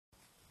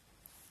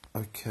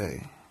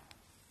Okay.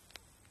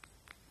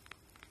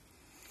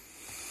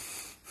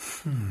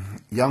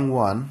 Young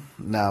one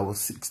now was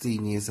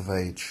 16 years of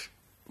age.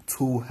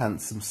 Tall,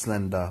 handsome,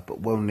 slender, but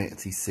well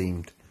knit he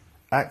seemed.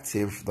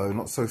 Active, though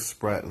not so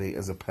sprightly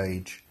as a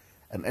page,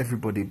 and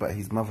everybody but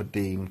his mother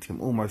deemed him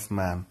almost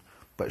man.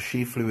 But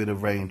she flew in a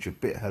rage and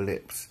bit her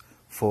lips,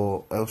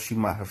 for else she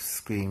might have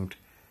screamed,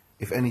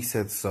 if any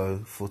said so,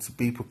 for to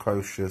be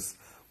precocious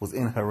was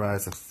in her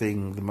eyes a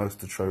thing the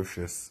most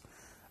atrocious.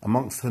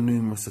 Amongst her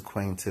numerous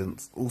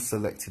acquaintance, all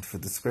selected for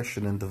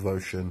discretion and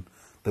devotion,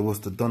 there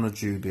was the Donna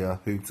Julia,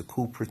 whom to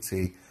call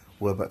pretty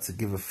were but to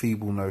give a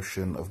feeble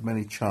notion of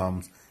many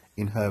charms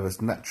in her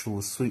as natural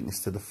as sweetness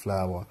to the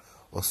flower,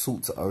 or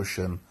salt to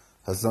ocean,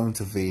 her zone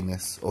to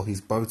Venus, or his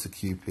bow to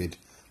Cupid,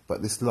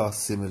 but this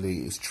last simile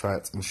is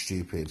trite and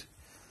stupid.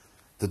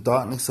 The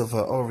darkness of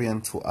her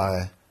oriental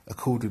eye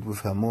accorded with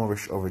her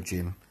Moorish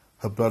origin.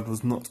 Her blood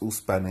was not all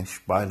Spanish,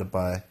 by the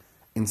by.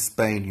 In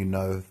Spain, you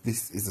know,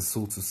 this is a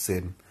sort of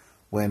sin.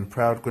 When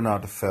proud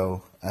Granada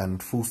fell,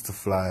 and forced to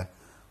fly,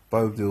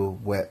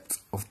 Boabdil wept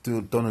of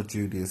Donna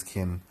Julia's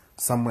kin.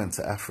 Some went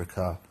to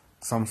Africa,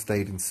 some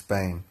stayed in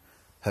Spain.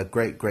 Her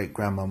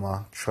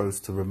great-great-grandmama chose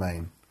to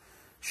remain.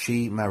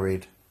 She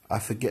married, I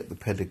forget the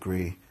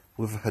pedigree,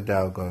 with a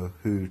Hidalgo,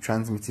 who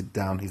transmitted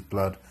down his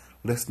blood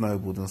less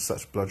noble than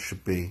such blood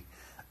should be.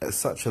 At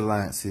such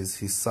alliances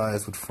his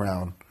sires would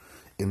frown,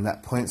 in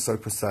that point so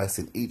precise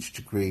in each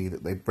degree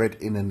that they bred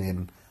in and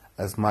in,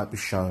 as might be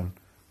shown,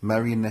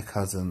 marrying their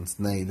cousins,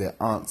 nay, their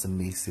aunts and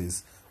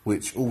nieces,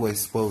 which always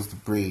spoils the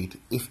breed,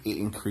 if it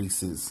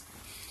increases.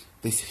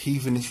 This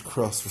heathenish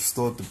cross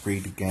restored the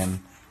breed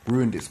again,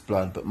 ruined its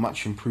blood, but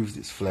much improved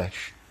its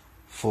flesh.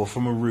 For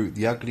from a root,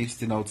 the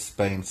ugliest in old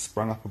Spain,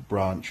 sprung up a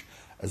branch,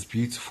 as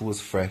beautiful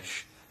as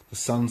fresh. The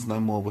sons no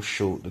more were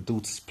short, the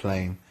daughters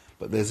plain,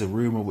 but there's a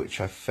rumour which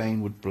I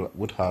fain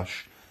would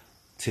hush.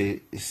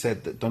 'Tis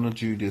said that Donna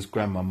Julia's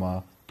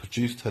grandmamma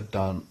produced her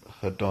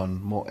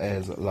don more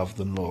heirs at love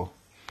than law.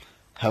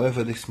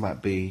 However this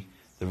might be,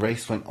 the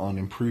race went on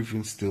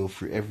improving still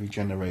through every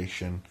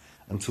generation,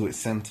 until it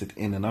centred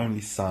in an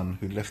only son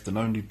who left an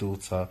only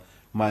daughter.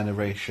 My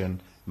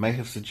narration may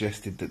have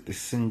suggested that this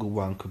single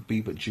one could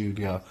be but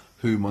Julia,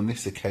 whom on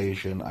this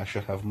occasion I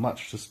shall have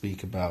much to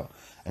speak about,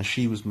 and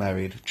she was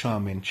married,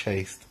 charming,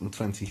 chaste, and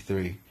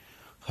 23.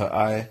 Her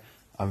eye,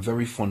 I'm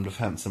very fond of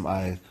handsome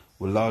eyes,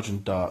 were large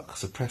and dark,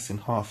 suppressing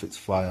half its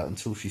fire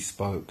until she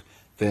spoke,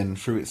 then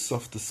through its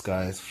soft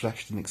disguise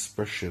flashed an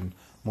expression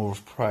more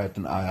of pride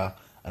than ire,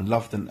 and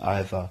love than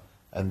either,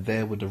 and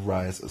there would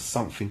arise a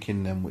something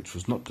in them which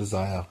was not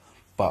desire,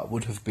 but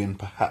would have been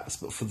perhaps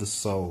but for the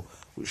soul,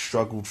 which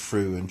struggled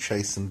through and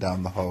chastened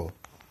down the whole.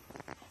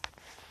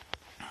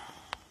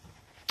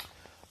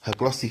 Her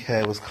glossy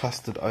hair was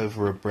clustered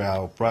over a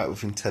brow, bright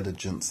with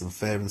intelligence and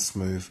fair and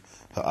smooth.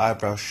 Her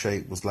eyebrow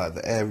shape was like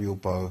the aerial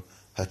bow,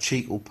 her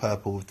cheek all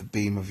purple with the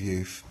beam of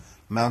youth,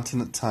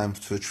 mounting at times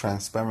to a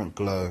transparent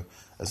glow,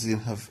 as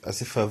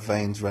if her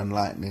veins ran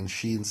lightning.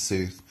 She, in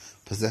sooth,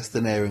 possessed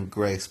an air and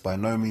grace by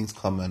no means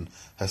common,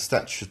 her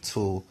stature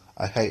tall.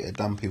 I hate a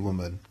dumpy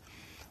woman.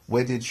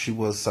 Wedded she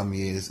was some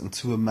years, and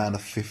to a man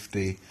of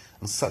 50,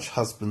 and such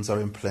husbands are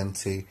in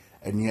plenty,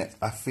 and yet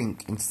I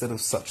think instead of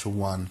such a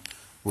one,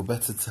 were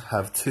better to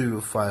have 2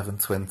 of 5 and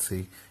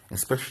 20,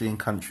 especially in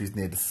countries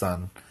near the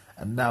sun.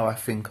 And now I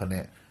think on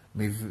it,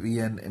 me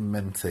vien in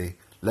mente,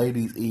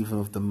 ladies even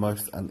of the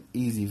most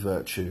uneasy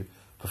virtue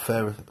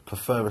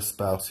prefer a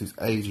spouse whose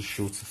age is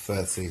short of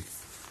 30.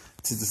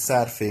 'Tis a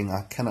sad thing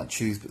I cannot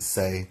choose but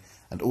say,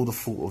 and all the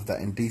fault of that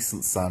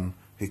indecent son,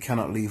 who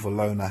cannot leave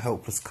alone a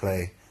helpless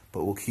clay,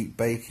 but will keep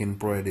baking,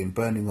 broiling,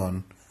 burning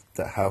on,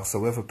 that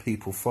howsoever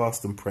people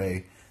fast and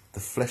pray, the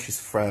flesh is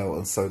frail,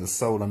 and so the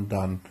soul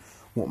undone.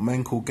 What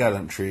men call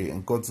gallantry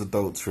and God's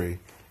adultery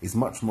is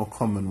much more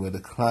common where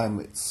the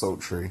climate's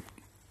sultry.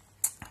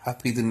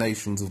 Happy the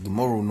nations of the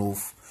moral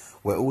north,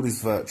 where all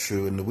is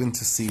virtue, and the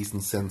winter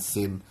season sends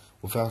sin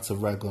without a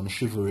rag on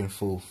shivering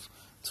forth.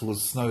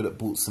 'Twas snow that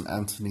brought St.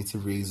 Anthony to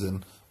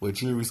reason, where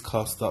juries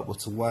cast up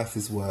what a wife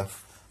is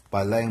worth,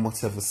 by laying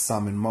whatever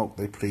sum in mulct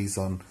they please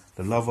on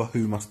the lover,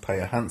 who must pay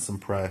a handsome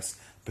price,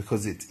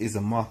 because it is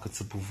a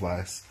marketable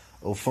vice.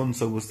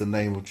 Alfonso was the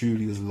name of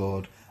Julia's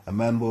lord, a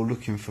man well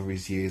looking for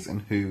his years,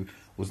 and who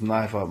was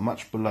neither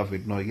much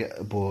beloved nor yet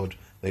abhorred.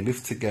 They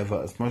lived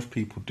together as most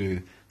people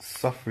do,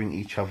 suffering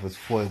each other's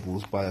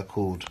foibles by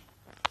accord.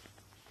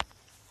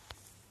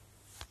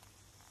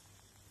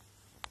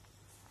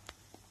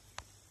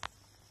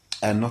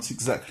 And not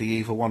exactly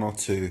either one or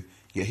two,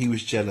 yet he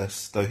was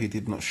jealous, though he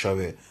did not show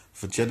it,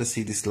 for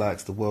jealousy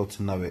dislikes the world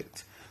to know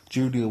it.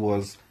 Julia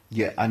was,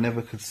 yet I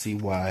never could see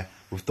why,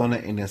 with Donna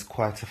Inez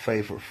quite a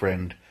favourite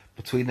friend.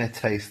 Between their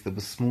tastes there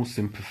was small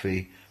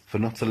sympathy, for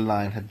not a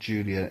line had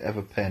Julia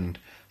ever penned.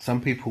 Some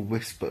people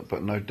whisper,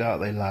 but no doubt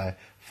they lie,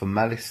 for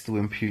malice still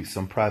imputes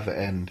some private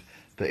end.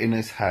 The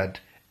Inez had,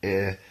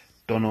 ere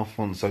Don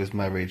Alfonso's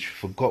marriage,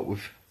 forgot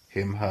with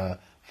him her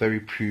very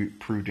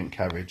prudent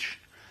carriage,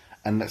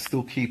 and that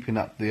still keeping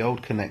up the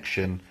old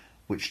connection,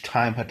 which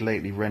time had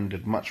lately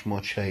rendered much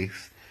more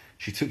chaste,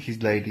 She took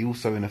his lady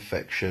also in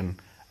affection,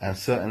 and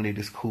certainly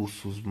this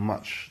course was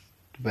much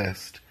the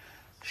best.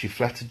 She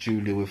flattered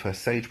Julia with her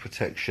sage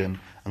protection,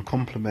 and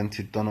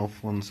complimented Don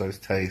Alfonso's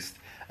taste,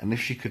 and if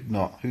she could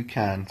not, who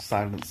can,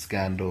 silence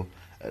scandal,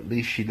 at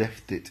least she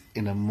left it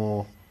in a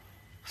more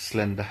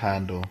slender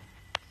handle.